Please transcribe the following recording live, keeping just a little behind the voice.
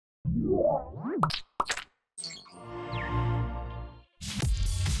This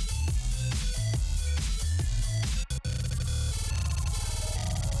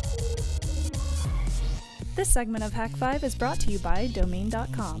segment of Hak5 is brought to you by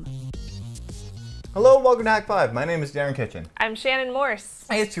Domain.com. Hello, welcome to Hak5. My name is Darren Kitchen. I'm Shannon Morse.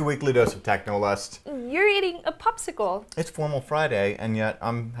 Hey, it's your weekly dose of technolust. You're eating a popsicle. It's formal Friday, and yet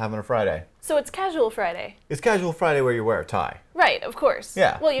I'm having a Friday. So it's casual Friday. It's casual Friday where you wear a tie. Right, of course.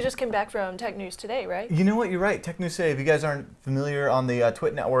 Yeah. Well, you just came back from Tech News Today, right? You know what? You're right. Tech News Today. If you guys aren't familiar on the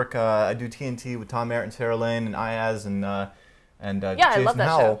Twit network, I do TNT with Tom Merritt and Sarah Lane and Iaz and Yeah, Jason I love that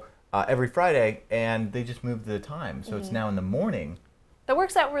Howell every Friday, and they just moved the time, so it's now in the morning. That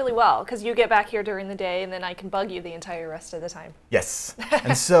works out really well, because you get back here during the day, and then I can bug you the entire rest of the time. Yes.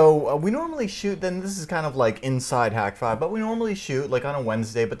 And so we normally shoot, then this is kind of like inside Hak5, but we normally shoot like on a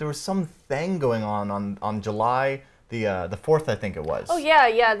Wednesday, but there was some thing going on July the 4th, I think it was. Oh,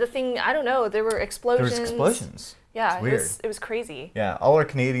 yeah, the thing, I don't know, there were explosions. There was explosions. Yeah, it's weird. It was crazy. Yeah, all our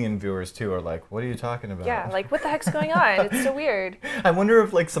Canadian viewers too are like, what are you talking about? Yeah, like, what the heck's going on? It's so weird. I wonder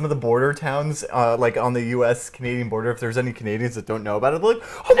if like some of the border towns, like on the U.S.-Canadian border, if there's any Canadians that don't know about it, they're like,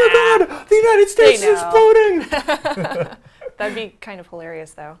 oh my God, the United States is exploding! That'd be kind of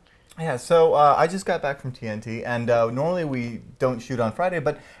hilarious, though. Yeah, so I just got back from TNT, and normally we don't shoot on Friday,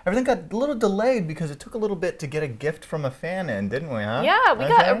 but everything got a little delayed because it took a little bit to get a gift from a fan in, didn't we, huh? Yeah, we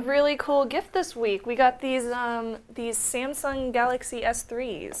got a really cool gift this week. We got these Samsung Galaxy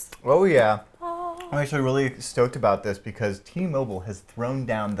S3s. Oh, yeah. Oh. I'm actually really stoked about this because T-Mobile has thrown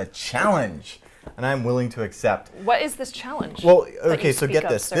down the challenge, and I'm willing to accept. What is this challenge? Well, okay, so get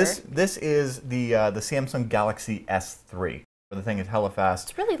this. Sir? This is the Samsung Galaxy S3. The thing is hella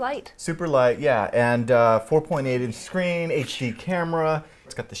fast. It's really light. Super light, yeah, and 4.8-inch screen, HD camera.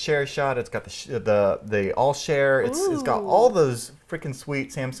 It's got the share shot. It's got the all share. It's got all those freaking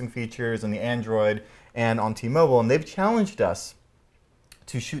sweet Samsung features and the Android and on T-Mobile, and they've challenged us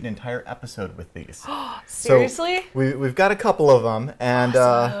to shoot an entire episode with these. Seriously? So we've got a couple of them, and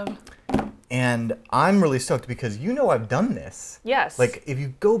awesome. And I'm really stoked because you know I've done this. Yes. Like if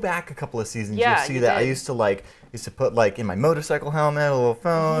you go back a couple of seasons, yeah, you'll see that I used to put like in my motorcycle helmet a little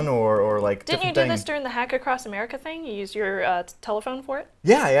phone or like Didn't you do this during the Hack Across America thing? You used your telephone for it?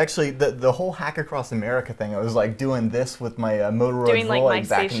 Yeah, I actually the whole Hack Across America thing. I was like doing this with my Motorola doing, like, Droid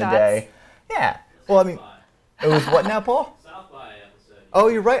back in the shots? day. Yeah. Well, I mean, it was what now, Paul? South by episode. Oh,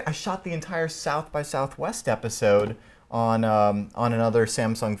 you're right. I shot the entire South by Southwest episode on another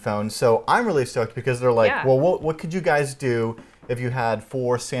Samsung phone. So I'm really stoked because they're like, well, what could you guys do if you had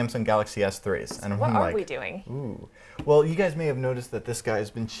 4 Samsung Galaxy S3s? And what I'm are like, we doing? Ooh. Well, you guys may have noticed that this guy has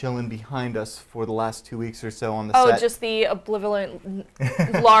been chilling behind us for the last 2 weeks or so on the set. Oh, just the oblivious,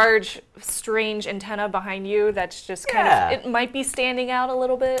 large, strange antenna behind you that's just kind of, it might be standing out a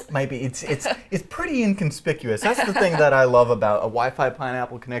little bit. Might be. It's pretty inconspicuous. That's the thing that I love about a Wi-Fi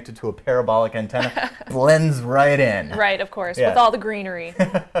pineapple connected to a parabolic antenna. Blends right in. Right, of course, Yeah. with all the greenery.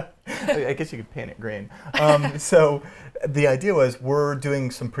 I guess you could paint it green. So the idea was we're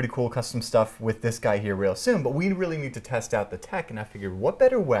doing some pretty cool custom stuff with this guy here real soon, but we really need to test out the tech, and I figured what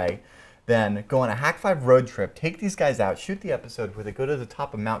better way than go on a Hak5 road trip, take these guys out, shoot the episode where they go to the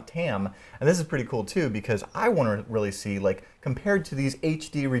top of Mount Tam, and this is pretty cool too because I want to really see, like, compared to these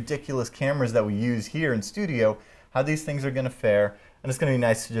HD ridiculous cameras that we use here in studio, how these things are going to fare, and it's going to be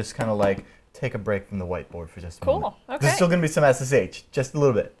nice to just kind of like take a break from the whiteboard for just a moment. Cool, okay. There's still going to be some SSH, just a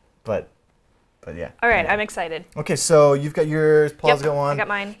little bit, but yeah. All right, I'm excited. Okay, so you've got yours, Paul's got one. I got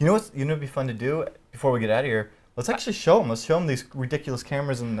mine. You know what'd be fun to do before we get out of here? Let's actually show them. Let's show them these ridiculous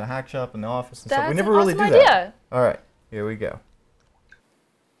cameras in the hack shop and the office and stuff. We never really do that. Idea. All right, here we go.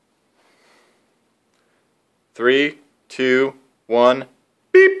 3, 2, 1,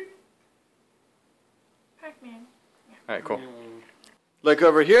 beep. Pac-Man. All right, cool. Like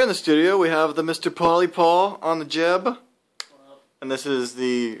over here in the studio, we have the Mr. Pauly Paul on the jib. And this is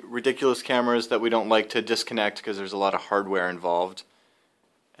the ridiculous cameras that we don't like to disconnect because there's a lot of hardware involved.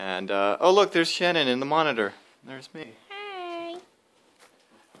 And, oh look, there's Shannon in the monitor. There's me. Hey.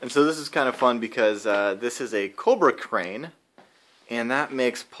 And so this is kind of fun because this is a Cobra crane. And that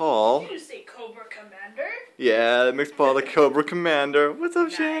makes Paul... Did you say Cobra Commander? Yeah, that makes Paul the Cobra Commander. What's up,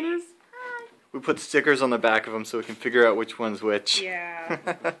 Nice. Shannon? Hi. We put stickers on the back of them so we can figure out which one's which. Yeah,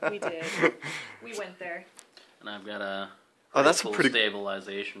 we did. We went there. And I've got a that's a full pretty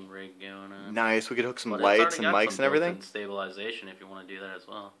stabilization rig going on. nice. We could hook some But lights it's and already mics got some and everything. built-in stabilization if you want to do that as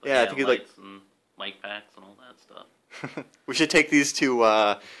well. But Yeah, I think you'd like- lights and mic packs and all that stuff. We should take these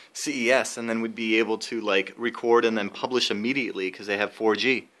to CES, and then we'd be able to like record and then publish immediately because they have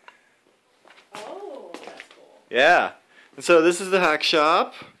 4G. Oh, that's cool. Yeah. And so this is the hack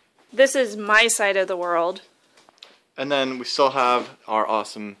shop. this is my side of the world. And then we still have our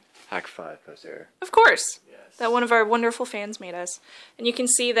awesome Hak5 poster. Of course. Yes. That one of our wonderful fans made us. And you can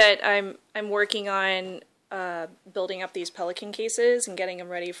see that I'm working on building up these Pelican cases and getting them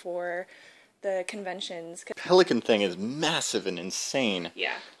ready for the conventions. Pelican thing is massive and insane.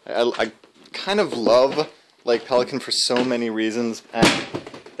 Yeah. I kind of love like Pelican for so many reasons, and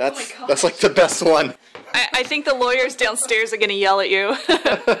that's like the best one. I think the lawyers downstairs are gonna yell at you.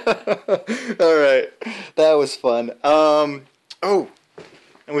 All right, that was fun. Oh,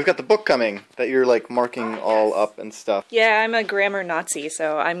 and we've got the book coming that you're like marking all up and stuff. Yeah, I'm a grammar Nazi,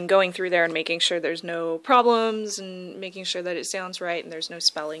 so I'm going through there and making sure there's no problems and making sure that it sounds right and there's no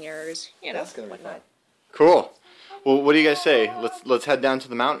spelling errors. You know, that's gonna be fun. Cool. Well, what do you guys say? Let's head down to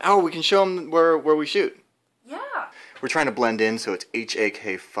the mountain. Oh, we can show them where we shoot. Yeah. We're trying to blend in, so it's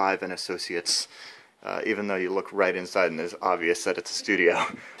Hak5 and Associates. Even though you look right inside and it's obvious that it's a studio.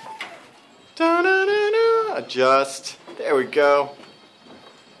 Da-da-da-da. Adjust. There we go.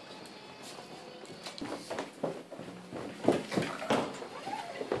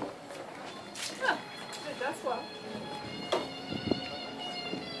 Oh, that's well.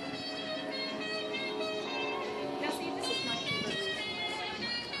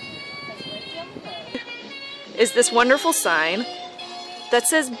 Is this wonderful sign that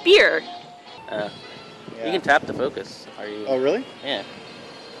says beer. You can tap to focus. Are you? Oh, really? Yeah.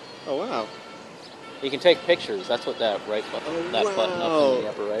 Oh, wow. You can take pictures. That's what that right button, button up in the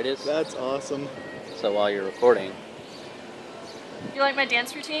upper right is. That's awesome. So while you're recording. You like my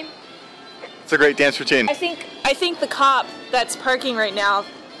dance routine? It's a great dance routine. I think the cop that's parking right now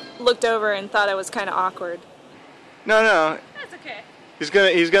looked over and thought I was kind of awkward. No. That's okay.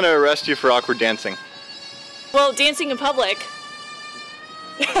 He's gonna arrest you for awkward dancing. Well, dancing in public.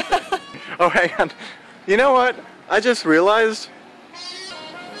 Oh, hang on. You know what? I just realized.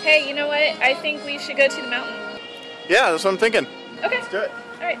 Hey, you know what? I think we should go to the mountain. Yeah, that's what I'm thinking. Okay. Let's do it.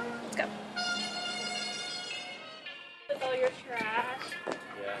 All right, let's go. With all your trash.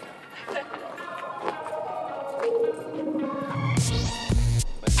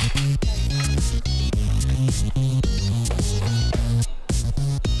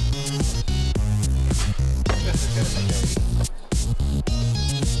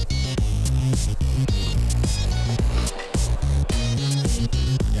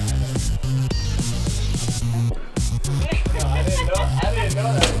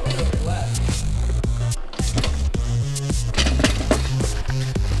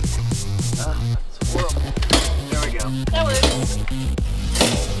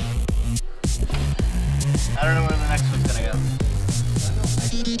 I don't know where the next one's gonna go.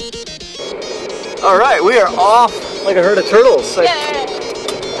 Alright, we are off like a herd of turtles. Yay!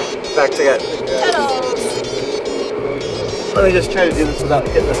 Back to get. Turtles! Let me just try to do this without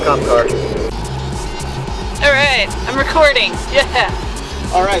hitting this cop car. Alright, I'm recording. Yeah!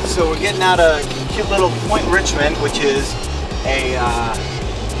 Alright, so we're getting out of cute little Point Richmond, which is a,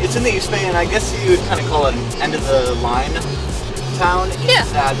 it's in the East Bay, and I guess you would kind of call it an end of the line town. Yeah.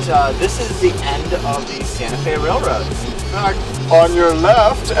 That this is the end of the Santa Fe Railroad. On your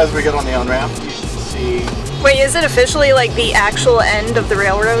left, as we get on the on-ramp, you should see... Wait, is it officially like the actual end of the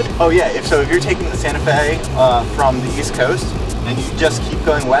railroad? Oh yeah, if you're taking the Santa Fe from the East Coast, and you just keep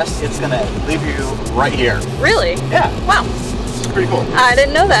going west, it's gonna leave you right here. Really? Yeah. Wow. It's pretty cool. I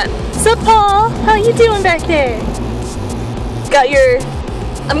didn't know that. So Paul, how you doing back there? Got your,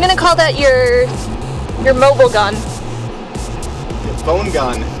 I'm gonna call that your mobile gun. Your phone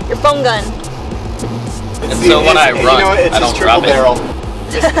gun. Your phone gun. And so when I run, you know what, it's I don't a triple drop it. barrel.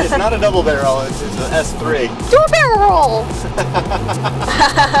 It's not a double barrel, it's an S3. Do a barrel roll!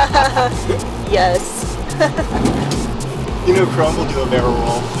 Yes. You know Chrome will do a barrel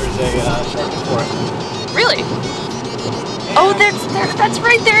roll. There's a shortcut for it. Really? Oh, that's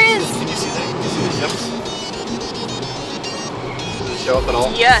right, there is! Can you see that? Can you see the ships? Does it show up at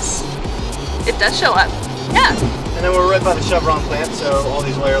all? Yes. It does show up. Yeah. And then we're right by the Chevron plant, so all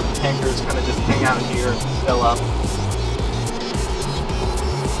these oil tankers kind of just hang out here and fill up.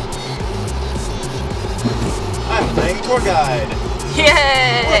 I'm playing tour guide.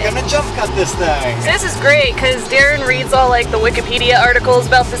 Yay! We're gonna jump cut this thing. This is great because Darren reads all like the Wikipedia articles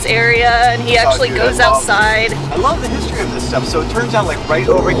about this area, and he actually dude, goes outside. I love the history of this stuff. So it turns out, like right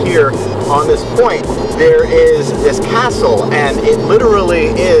over here on this point, there is this castle, and it literally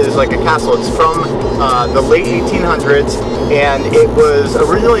is like a castle. It's from the late 1800s, and it was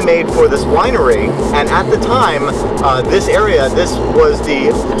originally made for this winery. And at the time, this was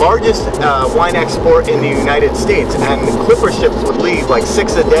the largest wine export in the United States, and clipper ships would believe, like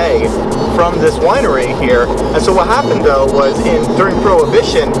 6 a day from this winery here. And so what happened though was during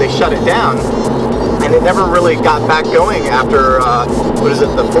Prohibition, they shut it down. And it never really got back going after, what is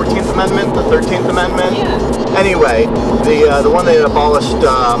it, the 14th Amendment, the 13th Amendment? Yeah. Anyway, the one that abolished,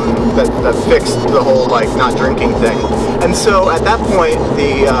 that fixed the whole, like, not drinking thing. And so at that point,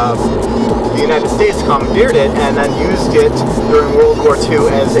 the United States commandeered it and then used it during World War II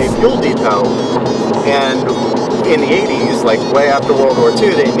as a fuel depot. And in the 80s, like way after World War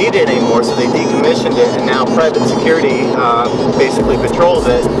II, they didn't need it anymore, so they decommissioned it, and now private security basically patrols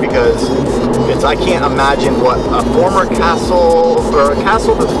it, because I can't imagine what a former castle, or a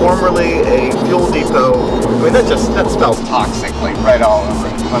castle that's formerly a fuel depot, I mean, that spells toxic, like right all over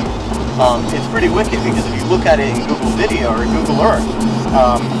it. But it's pretty wicked, because if you look at it in Google Video or Google Earth,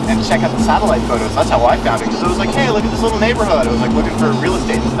 and check out the satellite photos, that's how I found it, because I was like, hey, look at this little neighborhood. I was like looking for real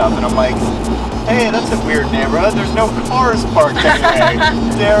estate and stuff, and I'm like, hey, that's a weird neighborhood. There's no cars parked anyway.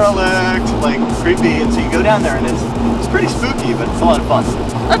 Derelict, like creepy. And so you go down there and it's pretty spooky, but it's a lot of fun.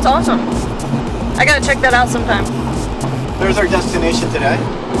 That's awesome. I gotta check that out sometime. There's our destination today.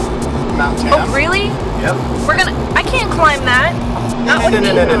 Mount Tam. Oh, really? Yep. I can't climb that. No.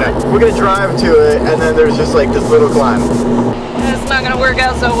 We're gonna drive to it, and then there's just like this little climb. It's not gonna work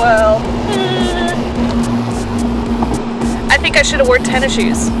out so well. I think I should have worn tennis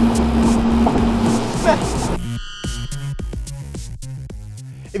shoes.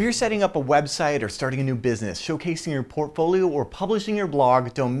 If you're setting up a website or starting a new business, showcasing your portfolio, or publishing your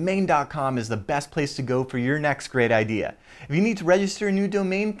blog, domain.com is the best place to go for your next great idea. If you need to register a new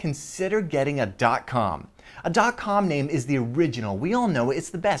domain, consider getting a .com. A .com name is the original. We all know it. It's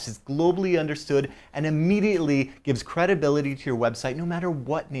the best. It's globally understood and immediately gives credibility to your website no matter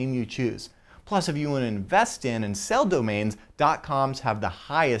what name you choose. Plus, if you want to invest in and sell domains, .coms have the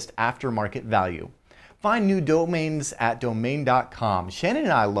highest aftermarket value. Find new domains at domain.com. Shannon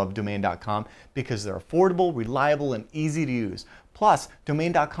and I love domain.com because they're affordable, reliable, and easy to use. Plus,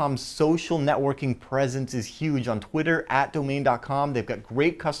 domain.com's social networking presence is huge on Twitter at domain.com. They've got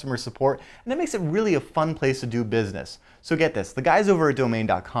great customer support, and that makes it really a fun place to do business. So get this, the guys over at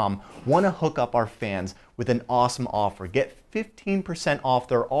domain.com want to hook up our fans with an awesome offer. Get 15% off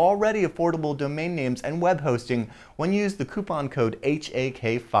their already affordable domain names and web hosting when you use the coupon code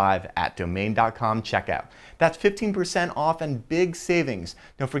HAK5 at domain.com checkout. That's 15% off and big savings.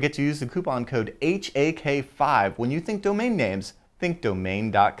 Don't forget to use the coupon code HAK5 when you think domain names. Think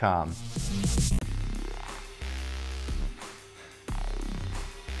domain.com.